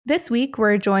This week,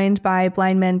 we're joined by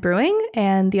Blind Men Brewing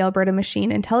and the Alberta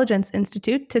Machine Intelligence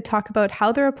Institute to talk about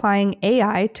how they're applying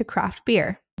AI to craft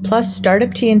beer. Plus,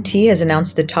 Startup TNT has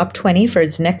announced the top 20 for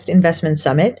its next investment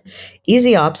summit.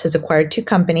 EasyOps has acquired 2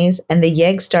 companies, and the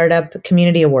YEG Startup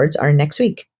Community Awards are next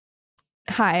week.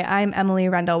 Hi, I'm Emily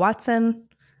Rendell-Watson.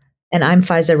 And I'm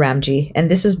Faiza Ramji, and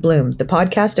this is Bloom, the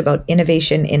podcast about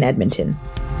innovation in Edmonton.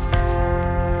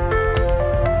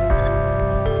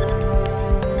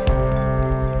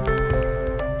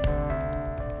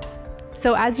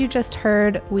 So as you just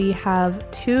heard, we have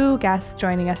 2 guests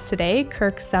joining us today.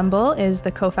 Kirk Semble is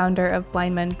the co-founder of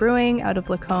Blind Men Brewing out of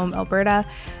Lacombe, Alberta,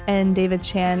 and David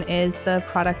Chan is the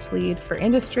product lead for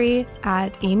industry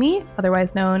at AMI,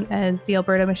 otherwise known as the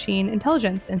Alberta Machine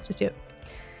Intelligence Institute.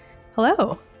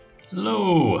 Hello.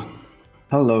 Hello.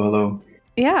 Hello.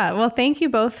 Yeah, well, thank you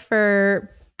both for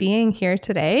being here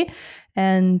today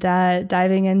and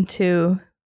diving into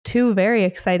 2 very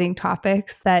exciting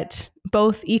topics that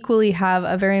both equally have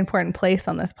a very important place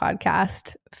on this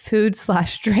podcast: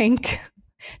 food/drink,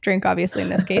 drink obviously in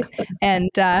this case, and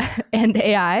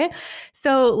AI.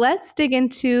 So let's dig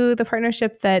into the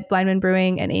partnership that Blind Men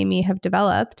Brewing and AMI have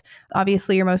developed.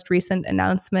 Obviously, your most recent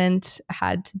announcement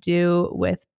had to do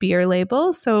with beer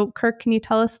labels. So Kirk, can you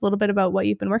tell us a little bit about what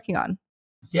you've been working on?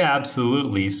 Yeah,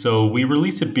 absolutely. So we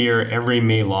release a beer every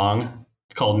May long.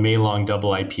 It's called May Long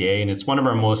Double IPA, and it's one of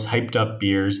our most hyped up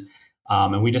beers.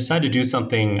 And we decided to do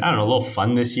something, a little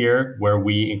fun this year, where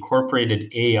we incorporated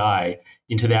AI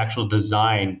into the actual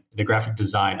design, the graphic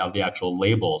design of the actual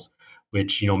labels,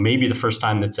 which, may be the first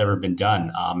time that's ever been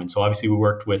done. And so obviously we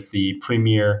worked with the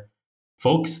premier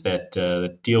folks that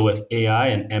deal with AI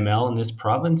and ML in this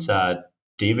province,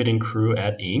 David and crew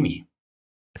at AMI.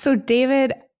 So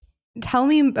David, tell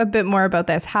me a bit more about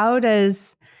this. How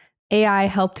does AI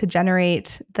help to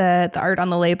generate the art on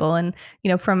the label? And,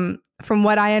 from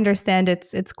what I understand,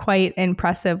 it's quite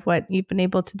impressive what you've been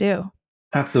able to do.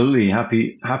 Absolutely.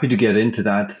 Happy to get into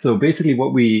that. So basically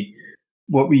what we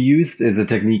used is a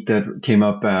technique that came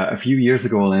up a few years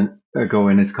ago,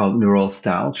 and it's called neural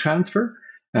style transfer.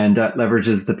 And that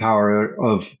leverages the power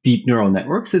of deep neural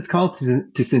networks. It's called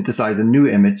to synthesize a new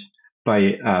image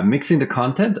by mixing the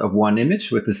content of one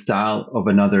image with the style of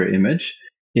another image.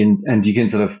 And you can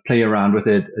sort of play around with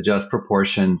it, adjust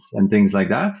proportions and things like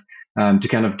that to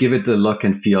kind of give it the look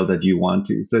and feel that you want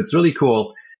to. So it's really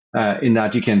cool in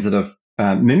that you can sort of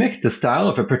mimic the style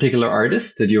of a particular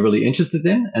artist that you're really interested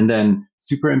in, and then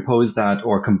superimpose that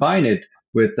or combine it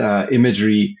with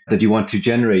imagery that you want to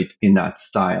generate in that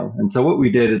style. And so what we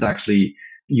did is actually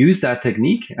use that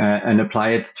technique and apply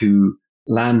it to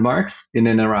landmarks in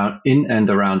and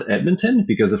around Edmonton,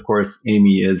 because of course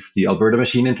AMI is the Alberta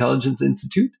Machine Intelligence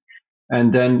Institute,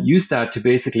 and then use that to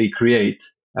basically create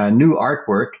new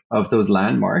artwork of those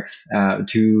landmarks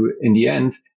to, in the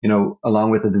end,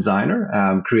 along with the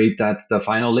designer, create the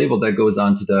final label that goes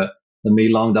onto the May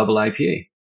Long Double IPA.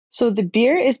 So the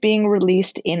beer is being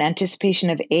released in anticipation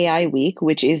of AI Week,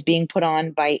 which is being put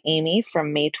on by AMI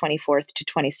from May 24th to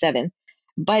 27th.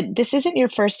 But this isn't your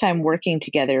first time working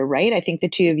together, right? I think the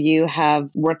 2 of you have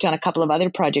worked on a couple of other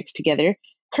projects together.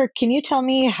 Kirk, can you tell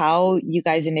me how you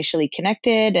guys initially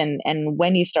connected and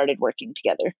when you started working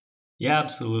together? Yeah,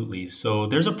 absolutely. So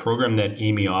there's a program that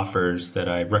AMI offers that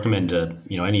I recommend to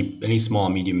any small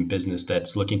and medium business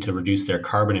that's looking to reduce their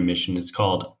carbon emission. It's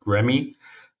called REMI,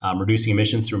 Reducing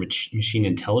Emissions Through Machine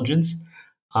Intelligence.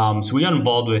 So we got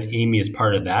involved with AMI as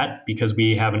part of that because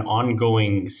we have an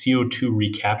ongoing CO2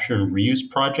 recapture and reuse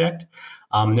project.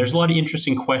 There's a lot of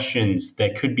interesting questions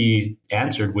that could be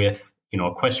answered with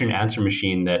a question and answer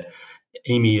machine that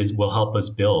AMI will help us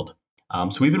build.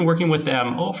 So we've been working with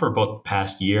them for about the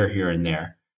past year here and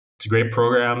there. It's a great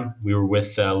program. We were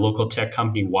with a local tech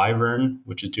company, Wyvern,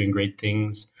 which is doing great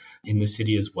things in the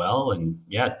city as well. And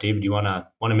yeah, David, do you want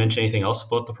to mention anything else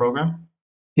about the program?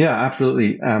 Yeah,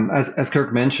 absolutely. As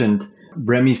Kirk mentioned,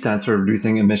 REMI stands for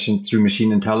Reducing Emissions Through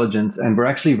Machine Intelligence, and we're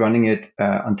actually running it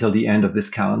until the end of this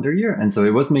calendar year. And so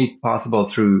it was made possible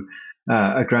through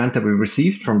a grant that we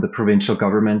received from the provincial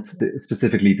government,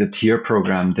 specifically the TIER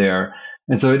program there.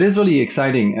 And so it is really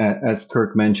exciting, as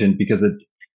Kirk mentioned, because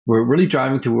we're really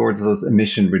driving towards those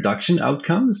emission reduction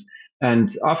outcomes. And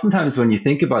oftentimes when you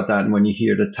think about that and when you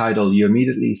hear the title, you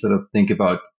immediately sort of think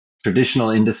about traditional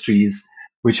industries,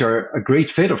 which are a great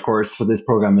fit, of course, for this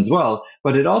program as well.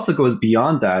 But it also goes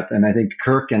beyond that. And I think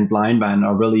Kirk and Blind Man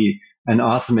are really an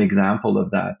awesome example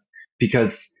of that,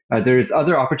 because there's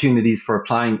other opportunities for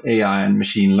applying AI and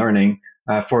machine learning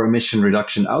for emission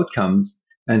reduction outcomes.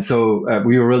 And so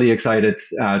we were really excited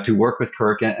to work with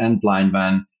Kirk and Blind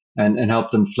Man and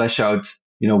help them flesh out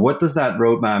what does that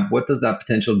roadmap, what does that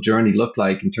potential journey look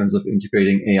like in terms of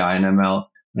integrating AI and ML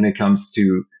when it comes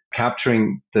to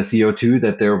capturing the CO2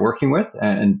 that they're working with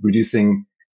and reducing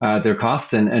their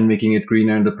costs and making it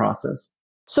greener in the process.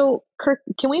 So, Kirk,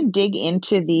 can we dig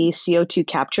into the CO2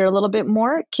 capture a little bit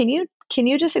more? Can you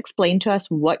just explain to us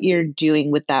what you're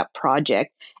doing with that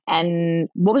project, and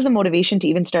what was the motivation to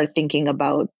even start thinking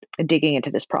about digging into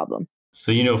this problem?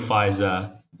 So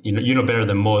Faiza, you know better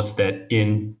than most that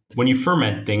when you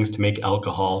ferment things to make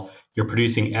alcohol, you're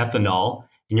producing ethanol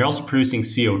and you're also producing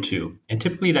CO2. And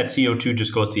typically that CO2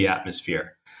 just goes to the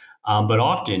atmosphere. But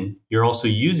often you're also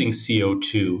using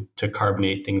CO2 to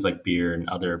carbonate things like beer and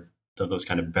other of those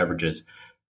kind of beverages.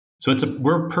 So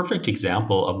we're a perfect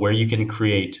example of where you can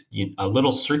create a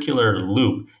little circular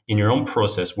loop in your own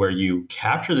process where you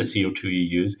capture the CO2 you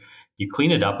use, you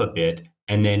clean it up a bit,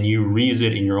 and then you reuse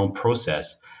it in your own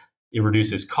process. It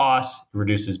reduces costs, it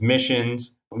reduces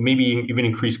emissions, maybe even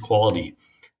increase quality.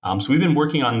 So we've been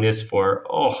working on this for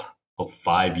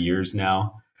 5 years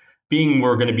now. Being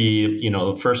we're going to be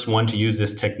the first one to use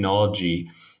this technology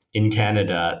in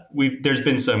Canada, there's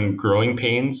been some growing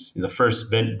pains. The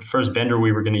first vendor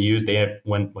we were going to use, they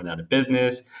went out of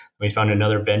business. We found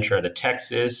another venture out of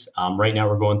Texas. Right now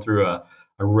we're going through a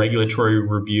regulatory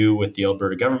review with the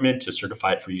Alberta government to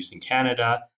certify it for use in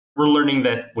Canada. We're learning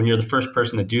that when you're the first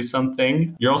person to do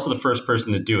something, you're also the first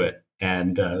person to do it.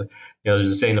 And there's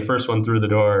a saying, the first one through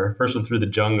the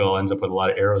jungle ends up with a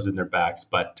lot of arrows in their backs.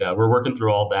 But we're working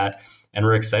through all that, and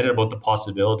we're excited about the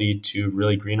possibility to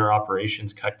really green our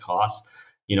operations, cut costs.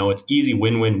 It's easy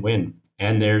win-win-win.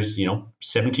 And there's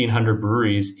 1,700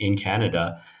 breweries in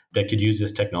Canada that could use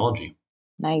this technology.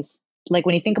 Nice. Like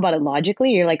when you think about it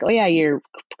logically, you're like, oh yeah, you're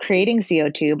creating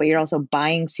CO2, but you're also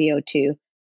buying CO2.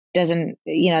 There's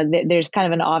kind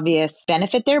of an obvious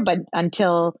benefit there, but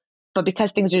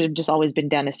because things have just always been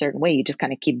done a certain way, you just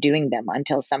kind of keep doing them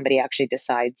until somebody actually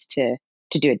decides to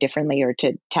do it differently or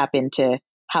to tap into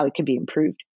how it could be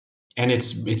improved. And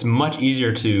it's much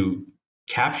easier to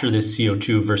capture this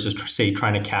CO2 versus, say,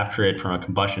 trying to capture it from a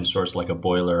combustion source like a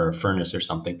boiler or a furnace or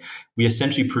something. We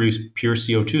essentially produce pure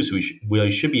CO2, so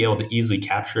we should be able to easily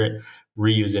capture it,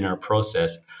 reuse in our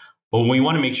process. But we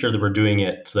want to make sure that we're doing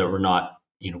it so that we're not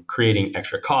creating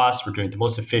extra costs. We're doing it the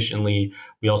most efficiently.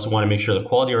 We also want to make sure the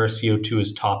quality of our CO2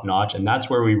 is top notch. And that's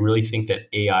where we really think that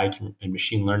AI and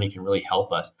machine learning can really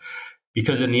help us.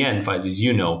 Because in the end, Faiza, as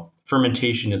you know,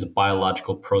 fermentation is a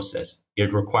biological process.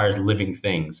 It requires living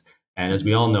things. And as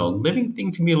we all know, living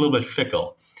things can be a little bit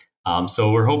fickle.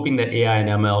 So we're hoping that AI and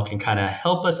ML can kind of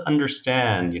help us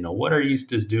understand, what our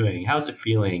yeast is doing, how's it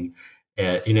feeling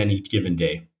in any given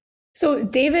day. So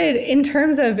David, in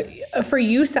terms of for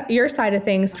you, your side of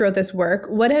things throughout this work,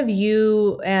 what have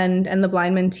you and the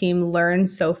Blindman team learned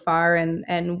so far,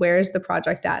 and where's the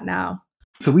project at now?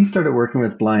 So we started working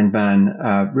with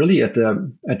Blindman really at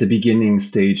the beginning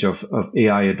stage of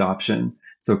AI adoption.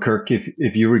 So Kirk,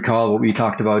 if you recall, what we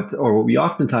talked about, or what we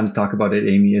oftentimes talk about at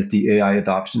AMY, is the AI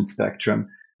adoption spectrum.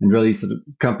 And really sort of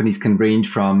companies can range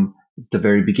from the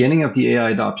very beginning of the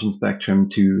AI adoption spectrum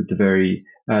to the very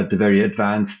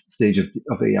advanced stage of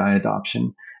AI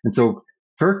adoption. And so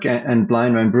Kirk and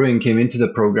Blindman Brewing came into the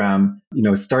program,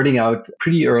 starting out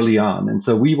pretty early on. And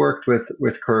so we worked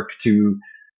with Kirk to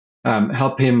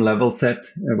help him level set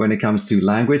when it comes to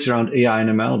language around AI and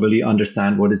ML, really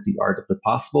understand what is the art of the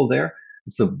possible there.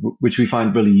 So, which we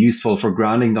find really useful for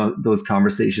grounding those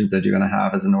conversations that you're going to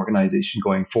have as an organization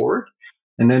going forward.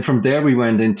 And then from there, we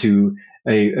went into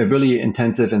a really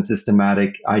intensive and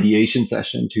systematic ideation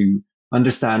session to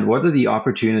understand what are the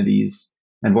opportunities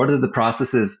and what are the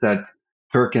processes that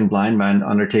Kirk and Blindman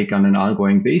undertake on an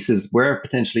ongoing basis where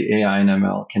potentially AI and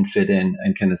ML can fit in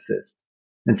and can assist.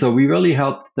 And so we really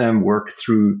helped them work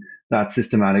through that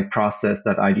systematic process,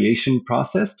 that ideation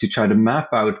process, to try to map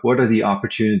out what are the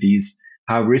opportunities,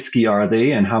 how risky are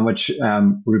they, and how much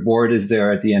reward is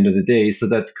there at the end of the day, so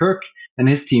that Kirk and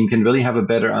his team can really have a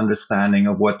better understanding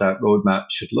of what that roadmap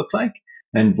should look like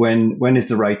and when is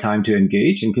the right time to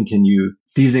engage and continue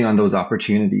seizing on those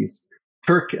opportunities.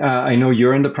 Kirk, I know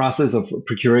you're in the process of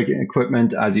procuring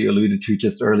equipment, as you alluded to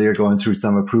just earlier, going through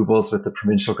some approvals with the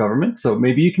provincial government. So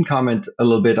maybe you can comment a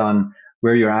little bit on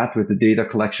where you're at with the data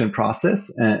collection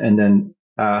process, and then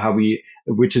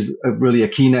which is really a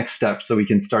key next step, so we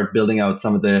can start building out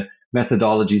some of the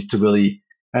methodologies to really,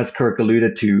 as Kirk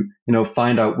alluded to,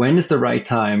 find out when is the right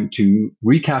time to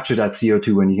recapture that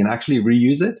CO2, when you can actually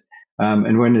reuse it,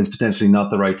 and when is potentially not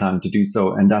the right time to do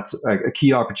so. And that's a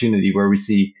key opportunity where we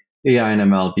see AI and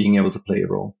ML being able to play a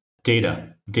role. Data.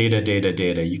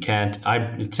 You can't,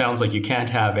 it sounds like you can't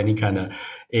have any kind of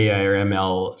AI or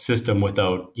ML system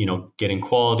without, getting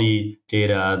quality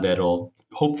data that'll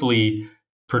hopefully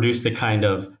produce the kind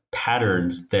of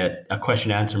patterns that a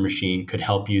question answer machine could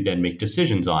help you then make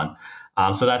decisions on.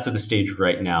 So that's at the stage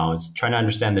right now, is trying to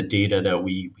understand the data that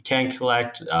we can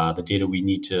collect, the data we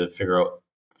need to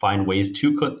find ways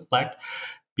to collect.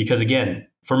 Because again,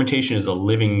 fermentation is a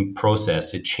living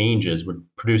process. It changes. We're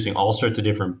producing all sorts of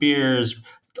different beers,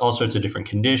 all sorts of different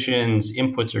conditions,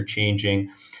 inputs are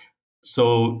changing.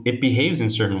 So it behaves in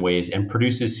certain ways and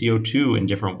produces CO2 in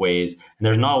different ways. And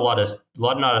there's not a lot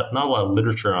of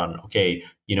literature on, okay,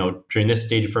 during this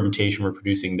stage of fermentation, we're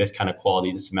producing this kind of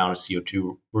quality, this amount of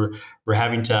CO2. We're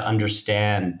having to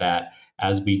understand that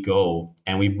as we go.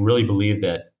 And we really believe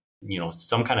that,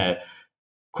 some kind of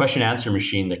question answer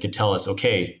machine that could tell us,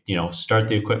 okay, start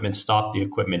the equipment, stop the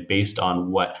equipment based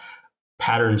on what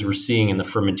patterns we're seeing in the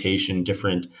fermentation,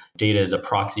 different data as a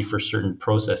proxy for certain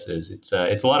processes. It's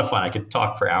a lot of fun. I could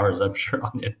talk for hours, I'm sure,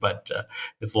 on it, but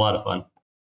it's a lot of fun.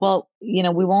 Well, we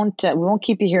won't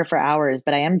keep you here for hours,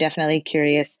 but I am definitely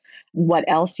curious what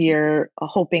else you're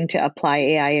hoping to apply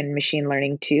AI and machine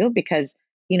learning to, because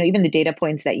even the data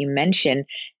points that you mentioned,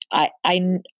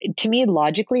 to me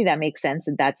logically that makes sense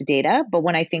that that's data. But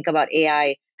when I think about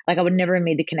AI, like I would never have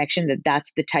made the connection that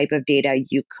that's the type of data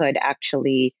you could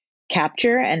actually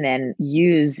capture and then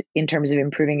use in terms of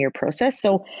improving your process.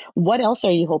 So what else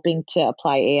are you hoping to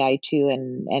apply AI to,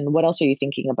 and what else are you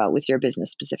thinking about with your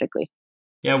business specifically?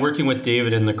 Yeah, working with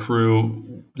David and the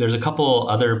crew, there's a couple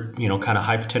other, kind of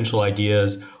high potential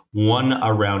ideas. One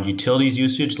around utilities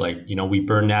usage, like, we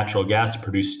burn natural gas to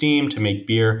produce steam to make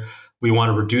beer. We want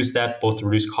to reduce that, both to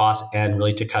reduce costs and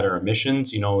really to cut our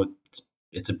emissions.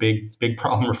 It's a big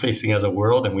problem we're facing as a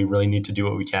world, and we really need to do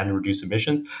what we can to reduce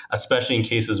emissions, especially in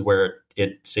cases where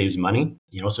it saves money.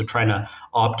 So trying to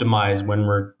optimize when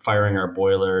we're firing our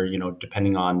boiler,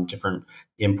 depending on different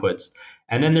inputs.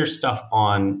 And then there's stuff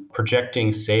on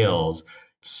projecting sales,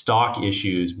 stock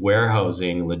issues,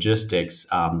 warehousing, logistics,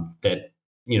 that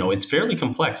it's fairly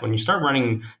complex. When you start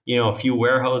running, a few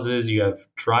warehouses, you have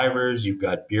drivers, you've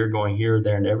got beer going here,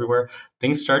 there, and everywhere.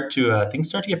 Things start to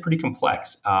get pretty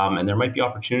complex, and there might be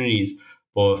opportunities.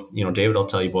 Both, David will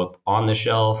tell you, both on the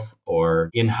shelf or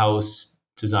in-house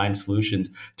design solutions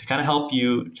to kind of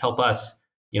help us,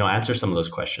 answer some of those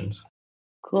questions.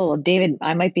 Cool. Well, David,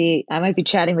 I might be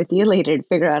chatting with you later to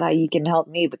figure out how you can help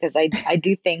me, because I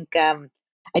do think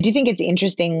it's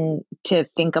interesting to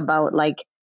think about like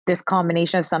this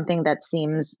combination of something that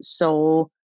seems so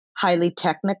highly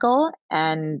technical,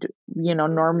 and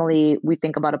normally we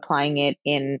think about applying it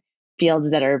in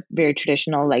fields that are very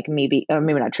traditional, like maybe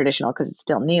not traditional because it's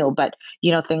still new, but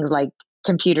things like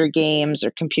computer games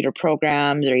or computer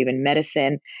programs or even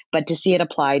medicine. But to see it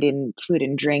applied in food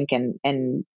and drink,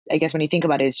 and I guess when you think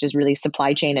about it, it's just really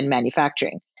supply chain and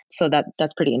manufacturing. So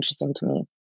that's pretty interesting to me.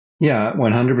 Yeah,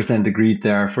 100% agreed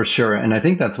there for sure. And I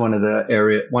think that's one of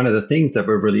the things that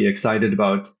we're really excited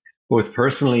about, both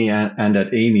personally and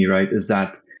at Amey, right, is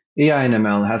that AI and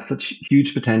ML has such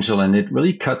huge potential, and it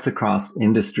really cuts across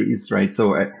industries, right?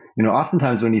 So,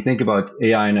 oftentimes when you think about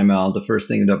AI and ML, the first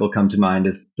thing that will come to mind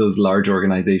is those large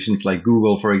organizations like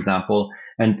Google, for example.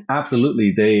 And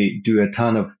absolutely, they do a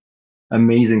ton of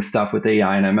amazing stuff with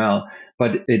AI and ML,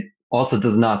 but it also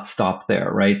does not stop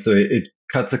there, right? So it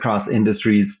cuts across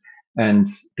industries, and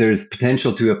there's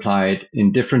potential to apply it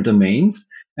in different domains.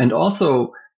 And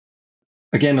also,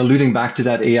 again, alluding back to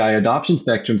that AI adoption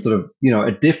spectrum, sort of,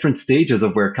 at different stages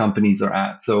of where companies are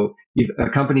at. So if a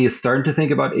company is starting to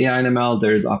think about AI and ML,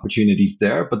 there's opportunities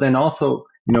there. But then also,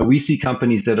 we see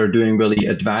companies that are doing really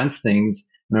advanced things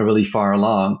and are really far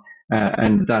along.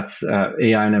 And that's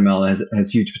AI and ML has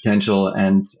huge potential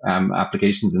and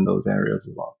applications in those areas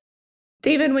as well.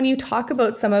 David, when you talk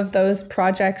about some of those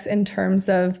projects in terms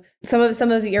of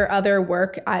some of your other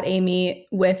work at Amey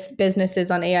with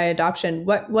businesses on AI adoption,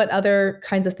 what other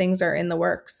kinds of things are in the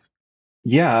works?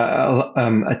 Yeah,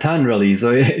 a ton really.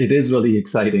 So it is really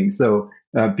exciting. So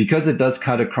because it does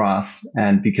cut across,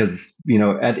 and because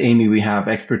at Amey we have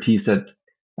expertise that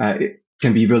it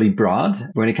can be really broad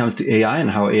when it comes to AI and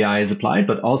how AI is applied,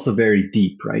 but also very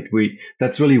deep, right?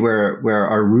 That's really where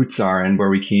our roots are and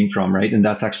where we came from, right? And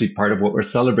that's actually part of what we're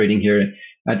celebrating here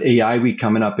at AI Week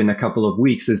coming up in a couple of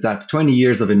weeks, is that 20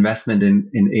 years of investment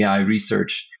in AI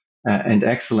research and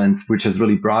excellence, which has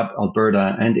really brought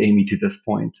Alberta and Amey to this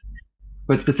point.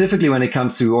 But specifically when it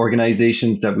comes to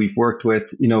organizations that we've worked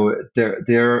with,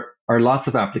 there are lots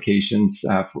of applications.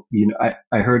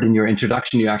 I heard in your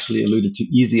introduction, you actually alluded to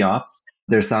EasyOps.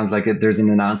 There sounds like there's an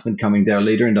announcement coming there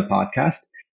later in the podcast.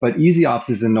 But EasyOps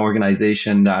is an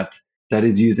organization that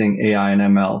is using AI and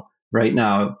ML right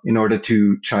now in order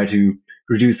to try to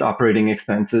reduce operating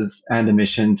expenses and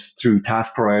emissions through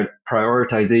task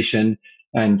prioritization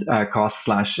and cost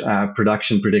slash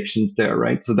production predictions there,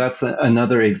 right? So that's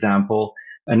another example.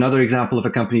 Another example of a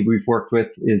company we've worked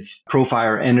with is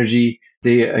Profire Energy.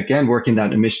 They, again, work in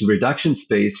that emission reduction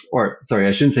space, or sorry,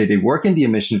 I shouldn't say they work in the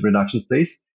emission reduction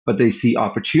space, but they see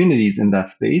opportunities in that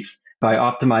space by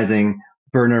optimizing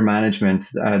burner management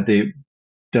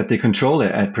that they control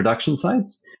at production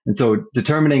sites. And so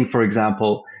determining, for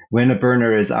example, when a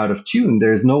burner is out of tune,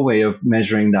 there's no way of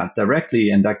measuring that directly.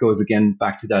 And that goes again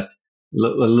back to that a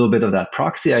little bit of that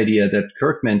proxy idea that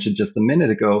Kirk mentioned just a minute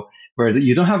ago, where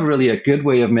you don't have really a good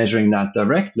way of measuring that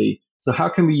directly. So how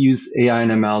can we use AI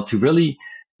and ML to really,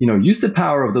 use the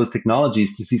power of those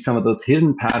technologies to see some of those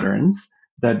hidden patterns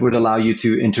that would allow you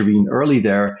to intervene early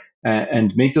there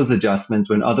and make those adjustments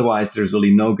when otherwise there's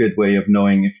really no good way of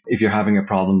knowing if you're having a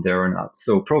problem there or not.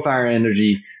 So Profire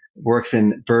Energy works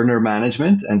in burner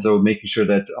management. And so making sure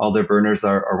that all their burners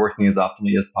are working as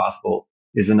optimally as possible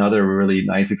is another really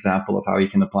nice example of how you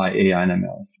can apply AI and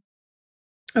ML.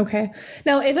 Okay.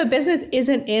 Now, if a business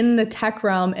isn't in the tech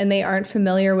realm and they aren't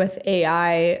familiar with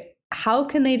AI, how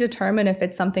can they determine if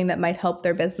it's something that might help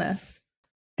their business?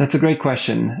 That's a great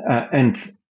question. And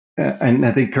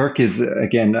I think Kirk is,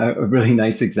 again, a really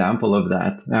nice example of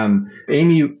that.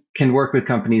 Amy can work with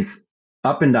companies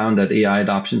up and down that AI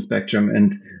adoption spectrum.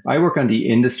 And I work on the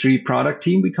industry product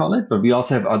team, we call it, but we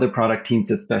also have other product teams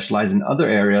that specialize in other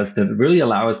areas that really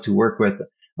allow us to work with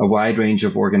a wide range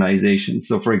of organizations.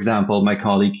 So for example, my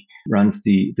colleague runs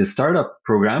the startup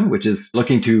program, which is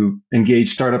looking to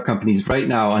engage startup companies right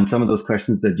now on some of those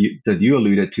questions that you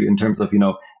alluded to in terms of,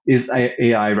 is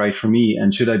AI right for me?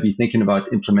 And should I be thinking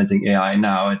about implementing AI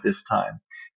now at this time?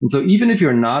 And so even if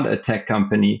you're not a tech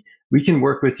company, we can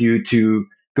work with you to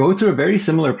go through a very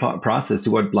similar process to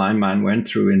what Blindman went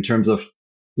through in terms of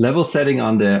level setting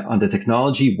on the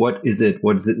technology. What is it?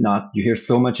 What is it not? You hear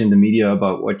so much in the media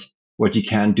about what you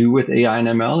can do with AI and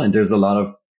ML, and there's a lot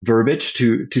of verbiage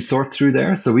to sort through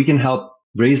there. So we can help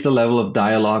raise the level of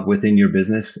dialogue within your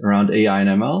business around AI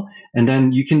and ML. And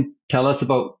then you can tell us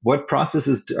about what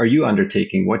processes are you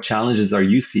undertaking? What challenges are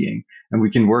you seeing? And we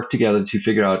can work together to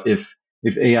figure out if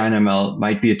AI and ML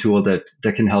might be a tool that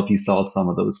can help you solve some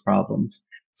of those problems.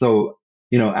 So,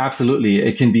 absolutely,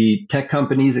 it can be tech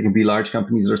companies, it can be large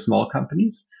companies or small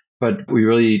companies, but we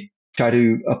really try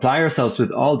to apply ourselves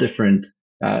with all different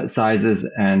sizes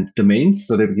and domains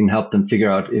so that we can help them figure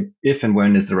out if and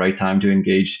when is the right time to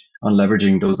engage on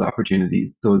leveraging those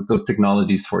opportunities, those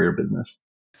technologies for your business.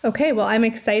 Okay, well, I'm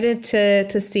excited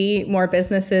to see more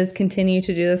businesses continue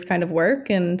to do this kind of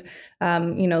work, and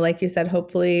like you said,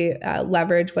 hopefully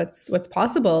leverage what's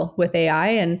possible with AI.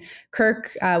 And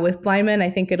Kirk, with Blindman, I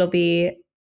think it'll be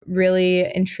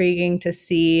really intriguing to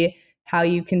see how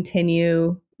you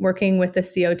continue working with the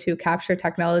CO2 capture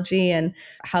technology and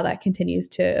how that continues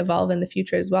to evolve in the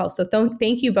future as well. So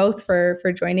thank you both for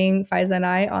joining Faiza and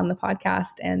I on the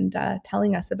podcast and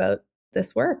telling us about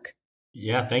this work.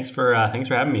 Yeah, thanks for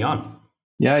having me on.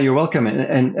 Yeah, you're welcome.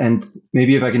 And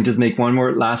maybe if I can just make one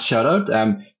more last shout out,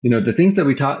 the things that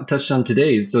we touched on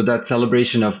today. So that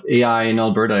celebration of AI in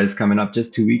Alberta is coming up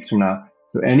just 2 weeks from now.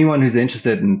 So anyone who's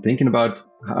interested in thinking about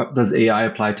how does AI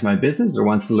apply to my business or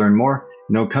wants to learn more,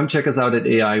 come check us out at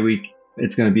AI Week.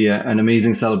 It's going to be an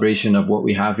amazing celebration of what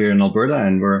we have here in Alberta,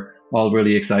 and we're all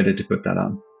really excited to put that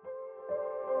on.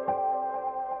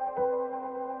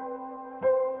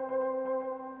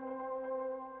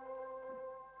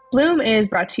 Bloom is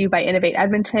brought to you by Innovate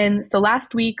Edmonton. So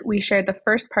last week, we shared the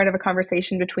first part of a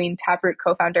conversation between Taproot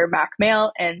co-founder Mac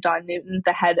Mail and Don Newton,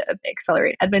 the head of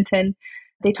Accelerate Edmonton.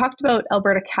 They talked about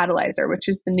Alberta Catalyzer, which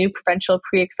is the new provincial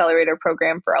pre-accelerator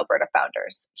program for Alberta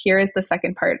founders. Here is the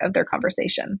second part of their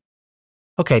conversation.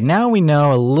 Okay, now we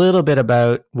know a little bit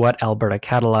about what Alberta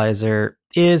Catalyzer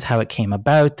is, how it came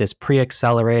about, this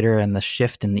pre-accelerator and the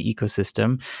shift in the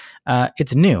ecosystem.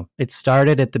 It's new. It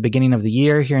started at the beginning of the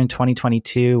year here in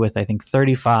 2022 with, I think,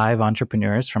 35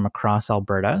 entrepreneurs from across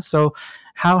Alberta. So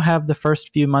how have the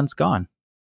first few months gone?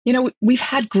 We've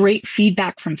had great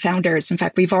feedback from founders. In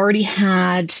fact, we've already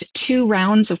had 2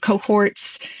 rounds of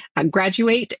cohorts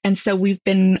graduate. And so we've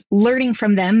been learning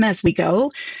from them as we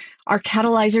go. Our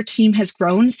Catalyzer team has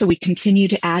grown, so we continue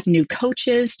to add new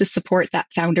coaches to support that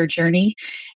founder journey.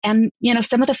 And,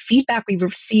 some of the feedback we've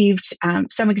received,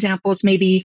 some examples,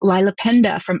 maybe Lila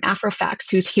Penda from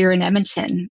Afrofax, who's here in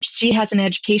Edmonton. She has an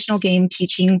educational game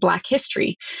teaching Black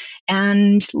history.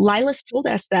 And Lila's told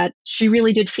us that she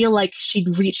really did feel like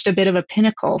she'd reached a bit of a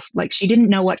pinnacle, like she didn't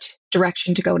know what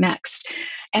direction to go next.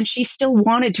 And she still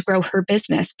wanted to grow her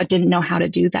business, but didn't know how to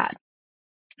do that.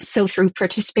 So through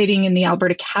participating in the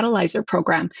Alberta Catalyzer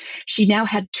program, she now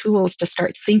had tools to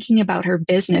start thinking about her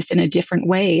business in a different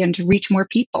way and to reach more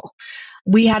people.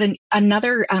 We had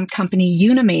another company,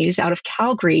 Unimaze, out of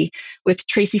Calgary, with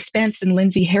Tracy Spence and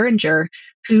Lindsay Herringer,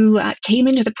 who came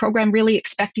into the program really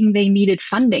expecting they needed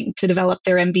funding to develop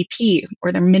their MVP,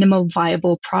 or their minimal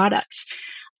viable product.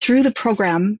 Through the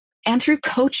program and through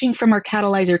coaching from our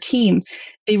Catalyzer team,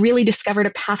 they really discovered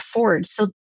a path forward, so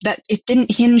that it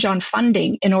didn't hinge on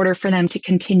funding in order for them to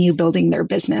continue building their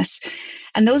business.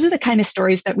 And those are the kind of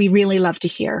stories that we really love to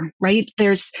hear, right?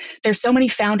 There's so many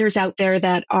founders out there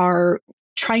that are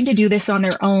trying to do this on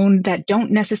their own, that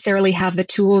don't necessarily have the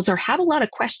tools or have a lot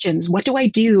of questions. What do I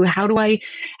do? How do I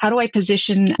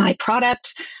position my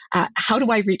product? How do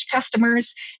I reach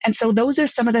customers? And so those are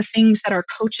some of the things that our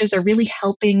coaches are really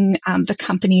helping the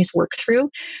companies work through.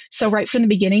 So right from the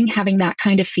beginning, having that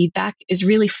kind of feedback is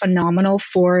really phenomenal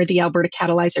for the Alberta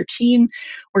Catalyzer team.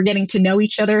 We're getting to know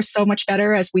each other so much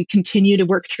better as we continue to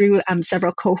work through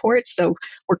several cohorts. So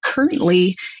we're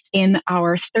currently in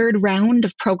our third round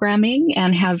of programming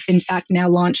and have in fact now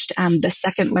launched the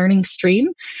second learning stream.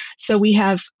 So we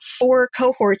have 4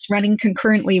 cohorts running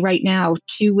concurrently right now,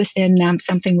 2 within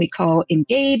something we call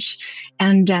Engage,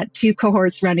 and 2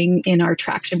 cohorts running in our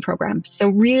Traction program. So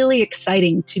really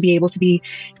exciting to be able to be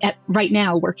right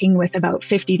now working with about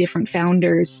 50 different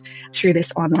founders through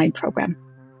this online program.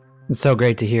 It's so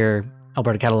great to hear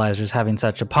Alberta Catalyzer is having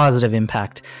such a positive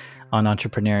impact on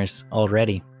entrepreneurs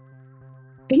already.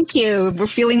 Thank you. We're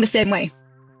feeling the same way.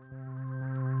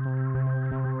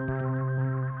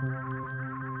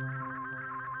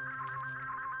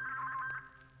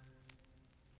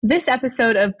 This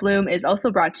episode of Bloom is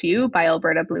also brought to you by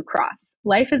Alberta Blue Cross.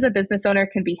 Life as a business owner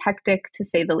can be hectic, to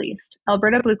say the least.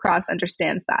 Alberta Blue Cross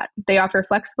understands that. They offer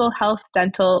flexible health,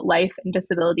 dental, life, and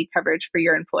disability coverage for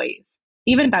your employees.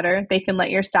 Even better, they can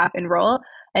let your staff enroll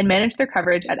and manage their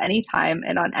coverage at any time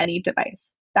and on any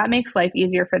device. That makes life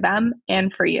easier for them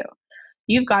and for you.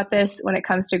 You've got this when it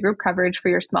comes to group coverage for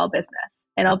your small business,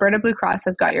 and Alberta Blue Cross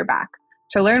has got your back.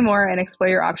 To learn more and explore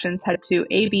your options, head to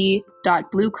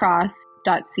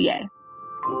ab.bluecross.ca.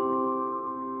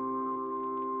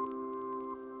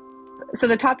 So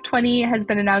the top 20 has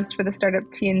been announced for the Startup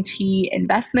TNT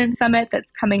Investment Summit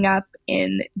that's coming up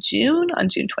in June, on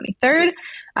June 23rd.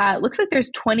 It looks like there's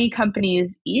 20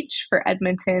 companies each for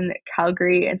Edmonton,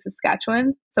 Calgary, and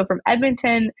Saskatchewan. So from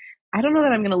Edmonton, I don't know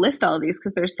that I'm going to list all of these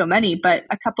because there's so many, but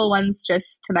a couple ones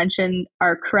just to mention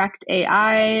are Correct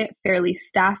AI, Fairly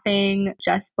Staffing,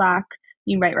 Jess Black,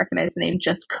 you might recognize the name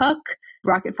Just Cook,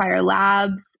 Rocket Fire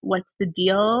Labs, What's the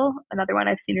Deal? Another one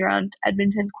I've seen around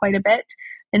Edmonton quite a bit,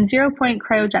 and Zero Point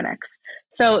Cryogenics.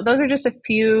 So those are just a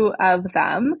few of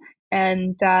them.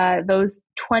 And those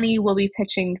 20 will be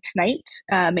pitching tonight,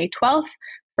 May 12th,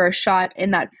 for a shot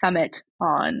in that summit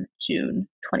on June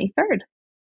 23rd.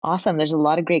 Awesome. There's a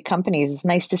lot of great companies. It's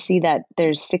nice to see that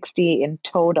there's 60 in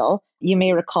total. You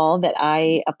may recall that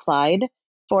I applied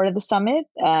for the summit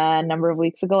a number of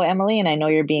weeks ago, Emily, and I know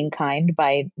you're being kind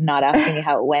by not asking me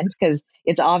how it went, because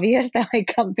it's obvious that my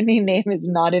company name is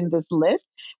not in this list.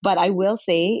 But I will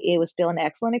say it was still an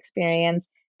excellent experience,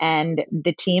 and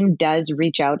the team does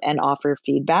reach out and offer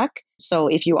feedback. So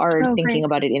if you are thinking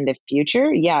about it in the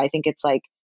future, yeah, I think it's like,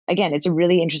 again, it's a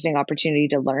really interesting opportunity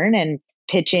to learn, and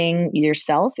pitching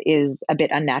yourself is a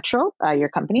bit unnatural. Your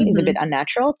company is a bit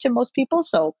unnatural to most people.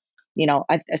 So, you know,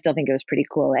 I still think it was pretty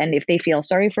cool. And if they feel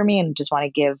sorry for me and just want to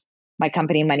give my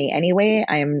company money anyway,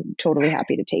 I am totally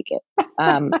happy to take it.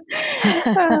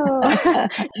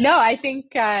 No, I think,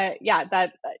 that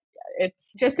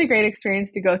it's just a great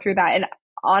experience to go through that. And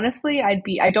honestly,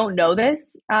 I don't know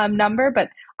this number,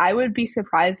 but I would be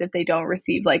surprised if they don't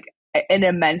receive like an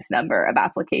immense number of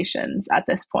applications at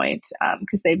this point,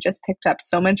 because they've just picked up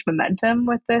so much momentum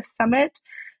with this summit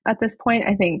at this point.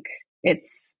 I think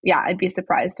I'd be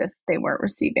surprised if they weren't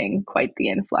receiving quite the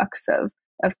influx of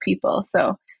people.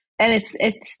 So, and it's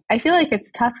I feel like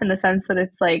it's tough in the sense that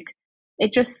it's like,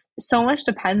 it just so much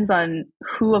depends on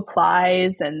who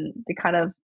applies and the kind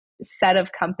of set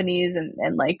of companies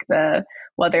and like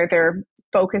whether they're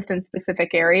focused in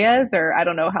specific areas, or I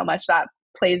don't know how much that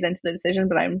plays into the decision,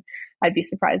 but I'd be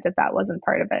surprised if that wasn't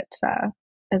part of it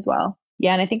as well.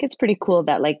 Yeah, and I think it's pretty cool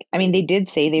that they did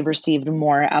say they've received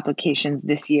more applications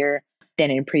this year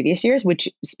than in previous years, which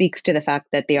speaks to the fact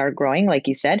that they are growing, like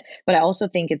you said. But I also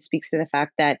think it speaks to the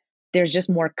fact that there's just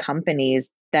more companies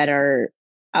that are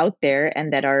out there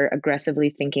and that are aggressively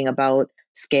thinking about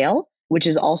scale, which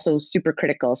is also super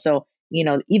critical. So, you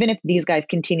know, even if these guys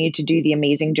continue to do the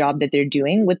amazing job that they're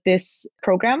doing with this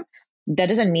program, that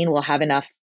doesn't mean we'll have enough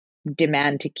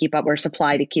demand to keep up or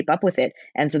supply to keep up with it.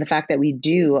 And so the fact that we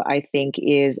do, I think,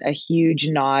 is a huge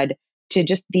nod to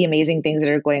just the amazing things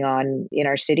that are going on in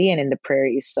our city and in the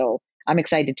prairies. So I'm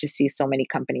excited to see so many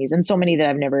companies and so many that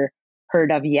I've never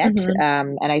heard of yet.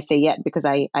 And I say yet because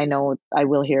I know I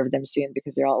will hear of them soon,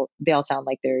 because they all sound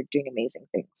like they're doing amazing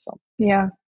things. So yeah,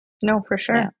 no, for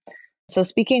sure. Yeah. So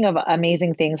speaking of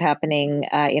amazing things happening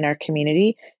in our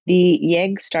community, the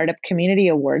YEG Startup Community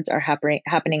Awards are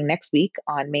happening next week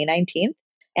on May 19th.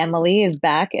 Emily is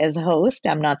back as host.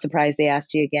 I'm not surprised they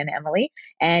asked you again, Emily.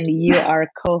 And you are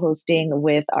co-hosting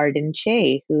with Arden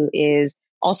Che, who is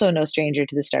also no stranger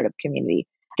to the startup community.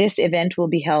 This event will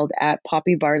be held at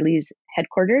Poppy Barley's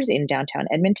headquarters in downtown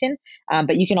Edmonton,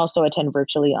 but you can also attend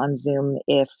virtually on Zoom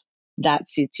if that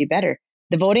suits you better.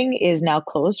 The voting is now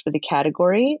closed for the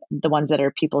category, the ones that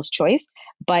are People's Choice.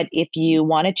 But if you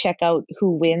want to check out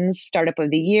who wins Startup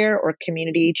of the Year or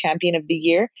Community Champion of the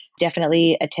Year,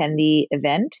 definitely attend the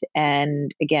event.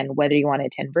 And again, whether you want to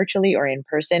attend virtually or in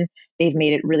person, they've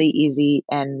made it really easy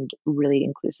and really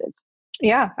inclusive.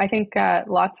 Yeah, I think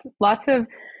lots of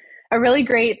a really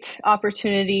great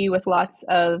opportunity with lots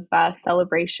of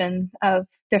celebration of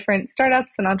different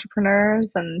startups and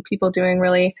entrepreneurs and people doing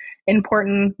really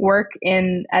important work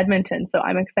in Edmonton. So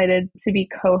I'm excited to be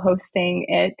co-hosting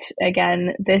it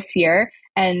again this year.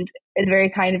 And it's very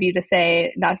kind of you to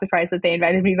say, not surprised that they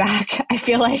invited me back. I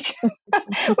feel like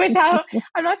I'm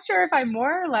not sure if I'm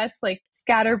more or less like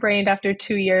scatterbrained after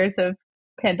 2 years of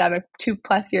pandemic, 2+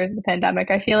 years of the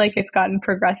pandemic. I feel like it's gotten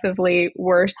progressively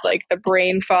worse, like the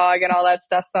brain fog and all that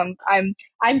stuff. So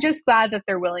I'm just glad that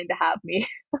they're willing to have me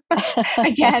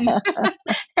again.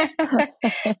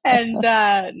 And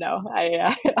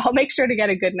I'll make sure to get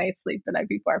a good night's sleep the night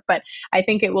before. But I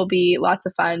think it will be lots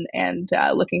of fun, and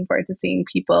looking forward to seeing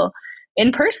people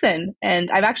in person.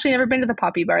 And I've actually never been to the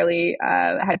Poppy Barley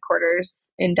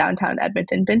headquarters in downtown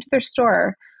Edmonton. Been to their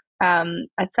store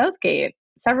at Southgate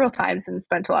several times and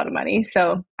spent a lot of money.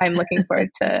 So I'm looking forward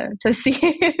to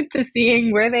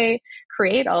seeing where they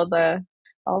create all the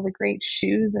great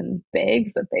shoes and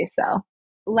bags that they sell.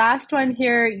 Last one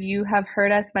here, you have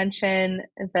heard us mention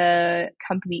the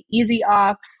company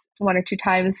EasyOps 1 or 2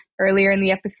 times earlier in the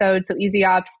episode. So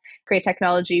EasyOps, great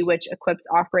technology which equips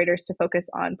operators to focus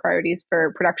on priorities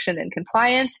for production and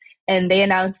compliance. And they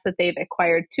announced that they've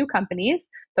acquired 2 companies.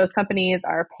 Those companies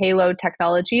are Payload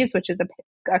Technologies, which is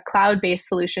a cloud-based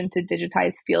solution to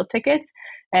digitize field tickets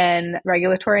and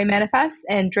regulatory manifests,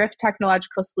 and Drift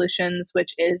Technological Solutions,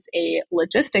 which is a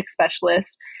logistics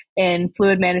specialist in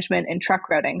fluid management and truck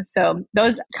routing. So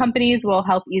those companies will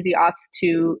help EasyOps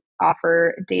to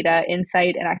offer data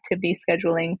insight and activity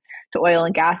scheduling to oil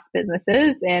and gas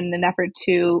businesses in an effort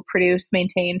to produce,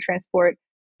 maintain, transport,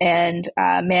 and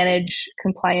manage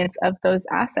compliance of those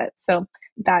assets. So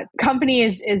that company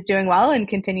is doing well and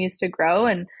continues to grow,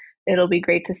 and it'll be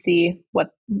great to see what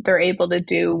they're able to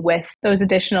do with those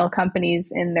additional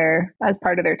companies as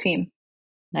part of their team.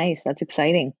 Nice. That's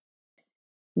exciting.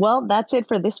 Well, that's it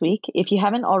for this week. If you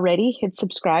haven't already, hit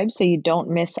subscribe so you don't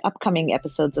miss upcoming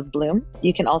episodes of Bloom.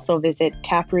 You can also visit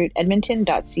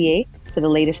taprootedmonton.ca for the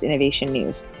latest innovation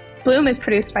news. Bloom is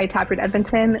produced by Taproot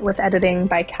Edmonton with editing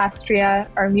by Castria.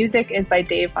 Our music is by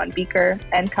Dave Von Beeker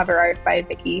and cover art by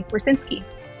Vicky Wersinski.